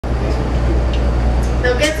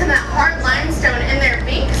They'll get some of that hard limestone in their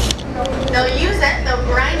beaks. They'll use it, they'll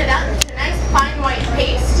grind it up to a nice fine white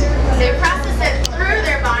paste. They process it through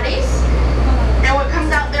their bodies, and what comes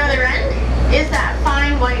out the other end is that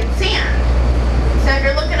fine white sand. So if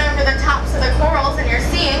you're looking over the tops of the corals and you're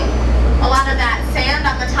seeing a lot of that sand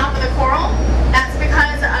on the top of the coral, that's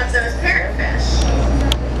because of those parrotfish.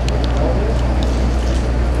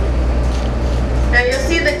 Now you'll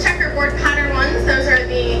see the checkerboard pattern ones. Those are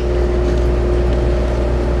the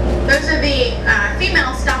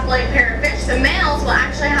female stoplight parrotfish. The males will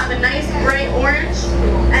actually have a nice bright orange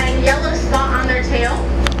and yellow spot on their tail.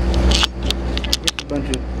 A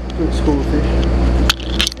bunch of school fish.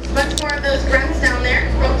 There's a bunch more of those grunts down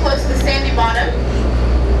there, real close to the sandy bottom.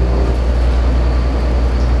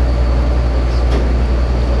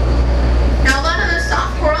 Now a lot of those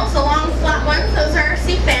soft corals, the long flat ones, those are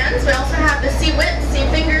sea fans. We also have the sea wits, sea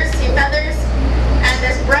fingers, sea feathers, and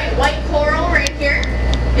this bright white coral right here.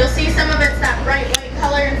 You'll see some of it's that bright white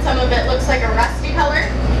color and some of it looks like a rusty color.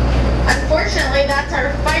 Unfortunately, that's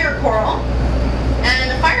our fire coral. And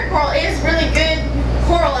the fire coral is really good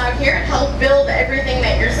coral out here. It helps build everything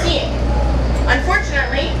that you're seeing.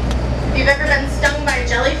 Unfortunately, if you've ever been stung by a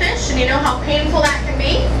jellyfish and you know how painful that can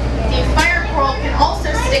be, the fire coral can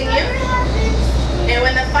also sting you. And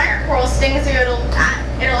when the fire coral stings you, it'll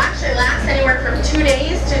actually last anywhere from 2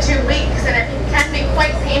 days to 2 weeks, and it can be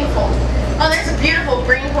quite painful. Oh, there's a beautiful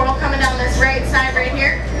brain coral coming down this right side right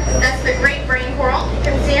here. That's the great brain coral. You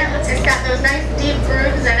can see it. It's got those nice deep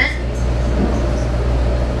grooves in it.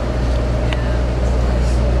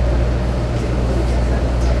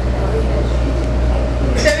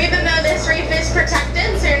 So even though this reef is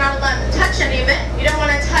protected, so you're not allowed to touch any of it, you don't want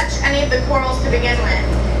to touch any of the corals to begin with.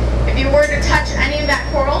 If you were to touch any of that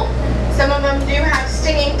coral, some of them do have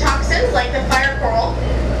stinging toxins like the fire coral.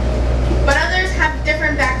 But others have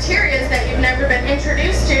different bacteria that you've never been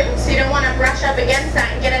introduced to, so you don't want to brush up against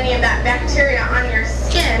that and get any of that bacteria on your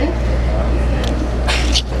skin,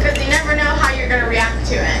 because you never know how you're going to react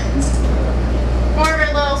to it. More of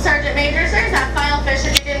our little sergeant majors. There's that filefish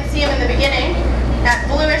if you didn't see him in the beginning. That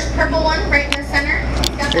bluish purple one right in the center.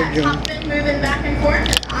 He's got that top fin moving back and forth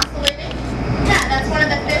and oscillating. Yeah, that's one of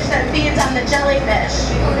the fish that feeds on the jellyfish.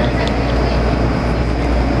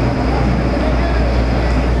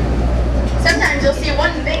 Sometimes you'll see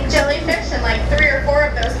one big jellyfish and like 3 or 4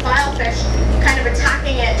 of those filefish kind of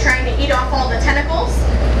attacking it, trying to eat off all the tentacles.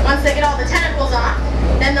 Once they get all the tentacles off,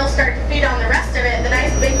 then they'll start to feed on the rest of it, the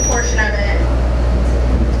nice big portion of it.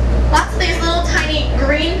 Lots of these little tiny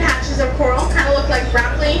green patches of coral kind of look like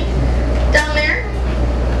broccoli down there.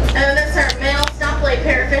 And then that's our male stoplight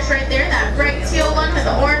parrotfish right there, that bright teal one with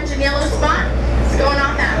the orange and yellow spot. It's going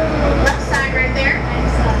off that left side right there.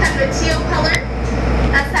 Kind of a teal color.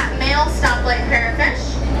 That's that male stoplight parrotfish.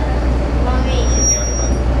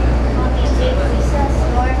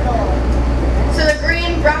 So the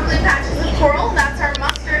green broccoli patches of coral, that's our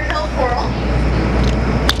mustard hill coral.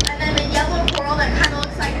 And then the yellow coral that kind of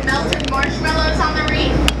looks like melted marshmallows on the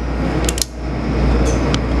reef.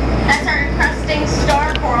 That's our encrusting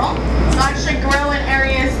star coral. It'll actually grow in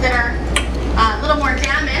areas that are a little more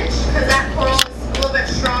damaged, because that coral is a little bit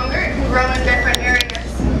stronger. It can grow in different areas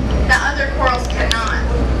that other corals cannot.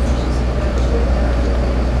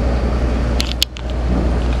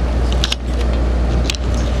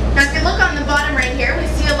 Now if you look on the bottom right here, we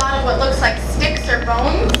see a lot of what looks like sticks or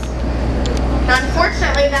bones. Now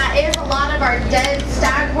unfortunately that is a lot of our dead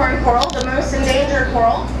staghorn coral, the most endangered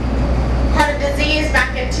coral. Had a disease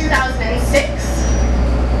back in 2006.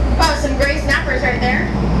 Oh, some gray snappers right there.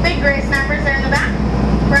 Big gray snappers there in the back.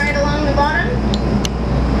 Right along the bottom.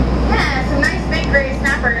 Yeah, some nice big gray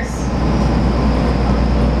snappers.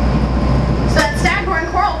 So that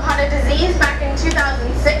staghorn coral caught a disease back in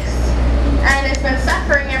 2006 and it's been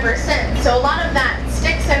suffering ever since. So a lot of that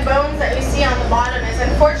sticks and bones that you see on the bottom is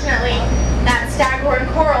unfortunately that staghorn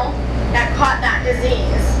coral that caught that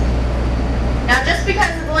disease. Now just because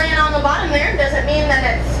it's laying on the bottom there doesn't mean that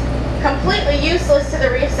it's completely useless to the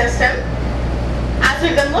reef system. As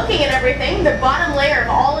we've been looking at everything, the bottom layer of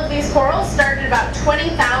all of these corals started about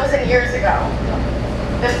 20,000 years ago.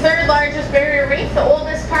 The third largest barrier reef, the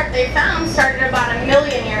oldest part they found, started about 1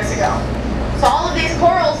 million years ago. So all of these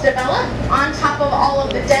corals develop on top of all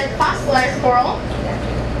of the dead fossilized coral,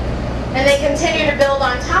 and they continue to build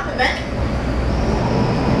on top of it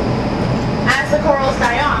as the corals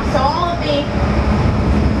die off. So all of the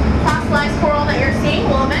fossilized coral that you're seeing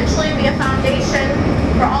will eventually be a foundation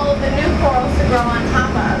for all of the new corals to grow on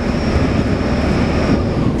top of.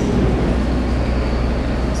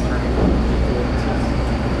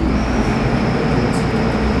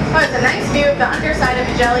 Oh, it's a nice view of the underside of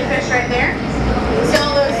a jellyfish right there. So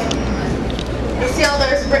see all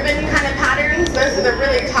those ribbon kind of patterns? Those are the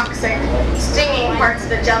really toxic, stinging parts of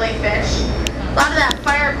the jellyfish. A lot of that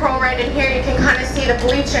fire coral right in here, you can kind of see the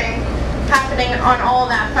bleaching happening on all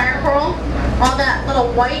that fire coral. All that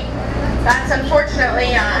little white, that's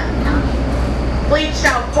unfortunately bleached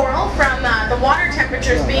out coral from the water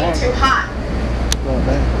temperatures being too hot.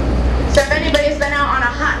 So if anybody's been out on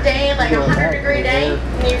a hot day, like a 100-degree day,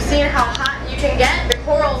 and you've seen how hot you can get, the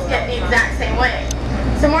corals get the exact same way.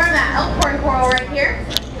 So more of that elkhorn coral right here,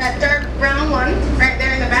 that dark brown one right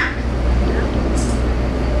there in the back.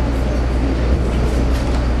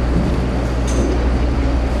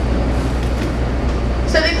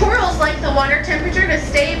 So the corals like the water temperature to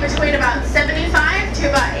stay between about 75 to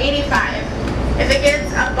about 85. If it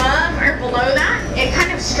gets above or below that, it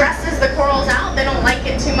kind of stresses the corals out. They don't like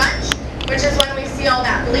it too much, which is when we see all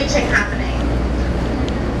that bleaching happening.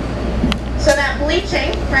 So that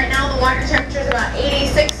bleaching, right now the water temperature is about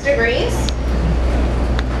 86 degrees.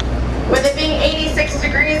 With it being 86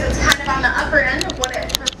 degrees, it's kind of on the upper end of what it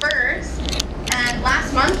prefers. And last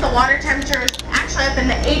month, the water temperature was actually up in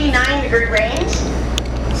the 89-degree range.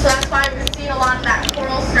 So that's why we've seen a lot of that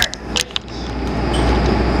coral start to bleach.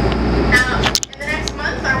 Now, in the next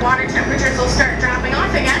month, our water temperatures will start dropping off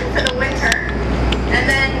again for the winter. And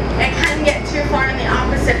then it can get too far in the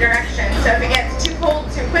opposite direction. So if it gets too cold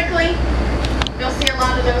too quickly, you'll see a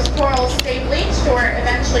lot of those corals stay bleached or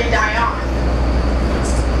eventually die off.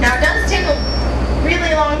 Now, it does take a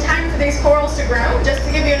really long time for these corals to grow. Just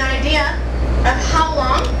to give you an idea of how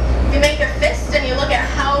long, you make a fist and you look at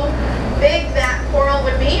how big that coral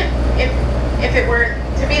would be. If it were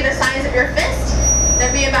to be the size of your fist,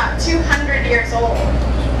 that'd be about 200 years old.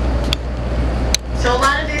 So a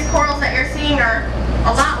lot of these corals that you're seeing are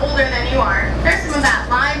a lot older than you are. There's some of that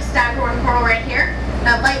live staghorn coral right here.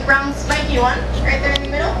 That light brown spiky one right there in the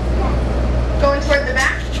middle. Going toward the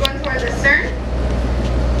back, going toward the stern.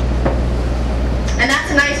 And that's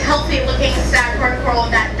a nice healthy looking staghorn coral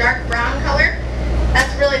with that dark brown color. That's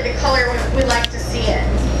really the color we like to see it.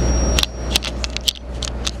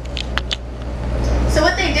 So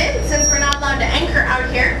what they did, since we're not allowed to anchor out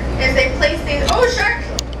here, is they placed these, oh shark,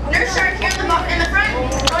 nurse shark here in the front,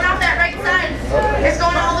 going off that right side. It's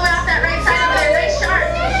going all the way off that right side over there, nice shark.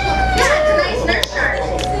 Yeah, it's a nice nurse shark.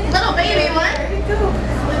 Little baby one.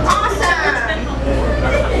 Awesome.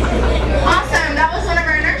 Awesome, that was one of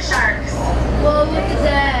our nurse sharks. Whoa, look at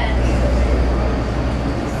that.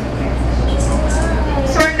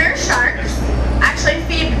 So our nurse sharks actually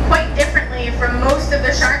feed quite differently from most of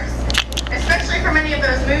the sharks, especially from any of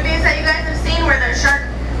those movies that you guys have seen where the shark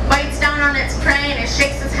bites down on its prey and it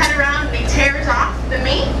shakes its head around and he tears off the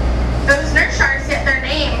meat. Those nurse sharks get their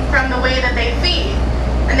name from the way that they feed.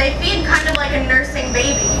 And they feed kind of like a nursing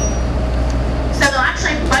baby. So they'll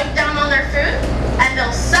actually bite down on their food and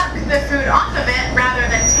they'll suck the food off of it rather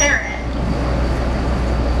than tear it.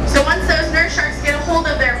 So once those nurse sharks get a hold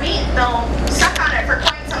of their meat, they'll suck on it for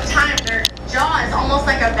quite some time. Their jaw is almost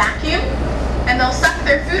like a vacuum, and they'll suck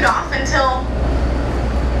their food off until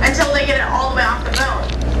they get it all the way off the bone.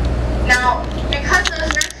 Now, because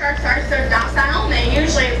those nurse sharks are so docile, and they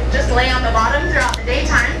usually just lay on the bottom throughout the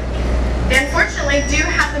daytime, they unfortunately do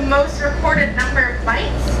have the most recorded number of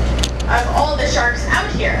bites of all the sharks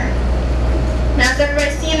out here. Now, has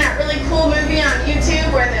everybody seen that really cool movie on YouTube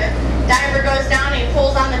where the diver goes down and he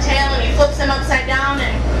pulls on the tail and he flips him upside down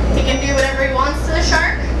and he can do whatever he wants to the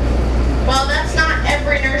shark? Well, that's not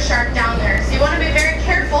every nurse shark down there. So you want to be very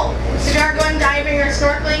careful. If you are going diving or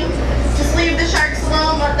snorkeling, just leave the sharks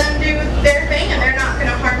alone, let them do their thing, and they're not going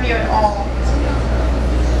to harm you at all.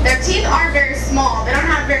 Their teeth are very small. They don't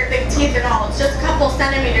have very big teeth at all. It's just a couple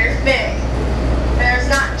centimeters big. There's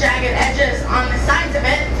not jagged edges on the sides of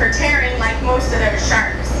it for tearing like most of those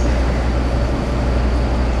sharks.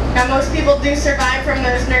 Now, most people do survive from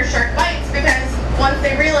those nurse shark bites because once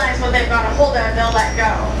they realize what they've got a hold of, they'll let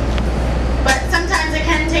go. But sometimes it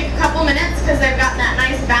can take a couple minutes because they've got that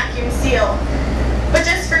nice vacuum seal. But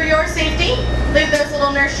just for your safety, leave those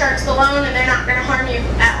little nurse sharks alone and they're not going to harm you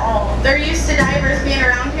at all. They're used to divers being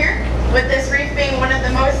around here, with this reef being one of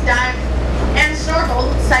the most dived and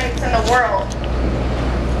snorkeled sites in the world.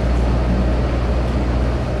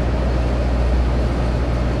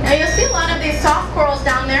 Now you'll see a lot of these soft corals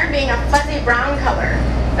down there being a fuzzy brown color.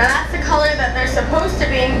 Now that's the color that they're supposed to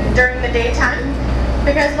be during the daytime,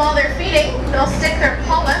 because while they're feeding, they'll stick their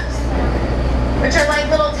polyps, which are like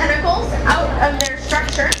little tentacles, out of their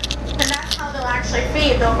structure, and that's how they'll actually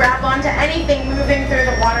feed. They'll grab onto anything moving through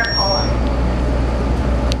the water column.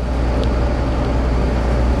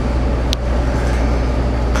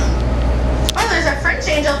 Oh, there's a French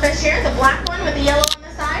angelfish here, the black one with the yellow on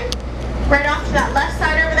the side, right off to that left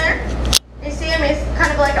side over there. You see him? He's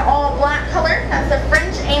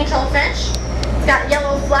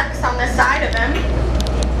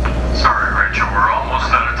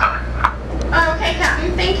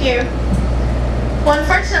Well,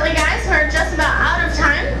 unfortunately, guys, we're just about out of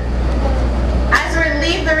time. As we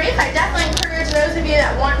leave the reef, I definitely encourage those of you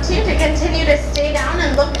that want to continue to stay down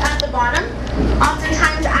and look at the bottom.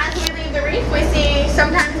 Oftentimes, as we leave the reef, we see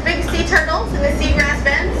sometimes big sea turtles in the seagrass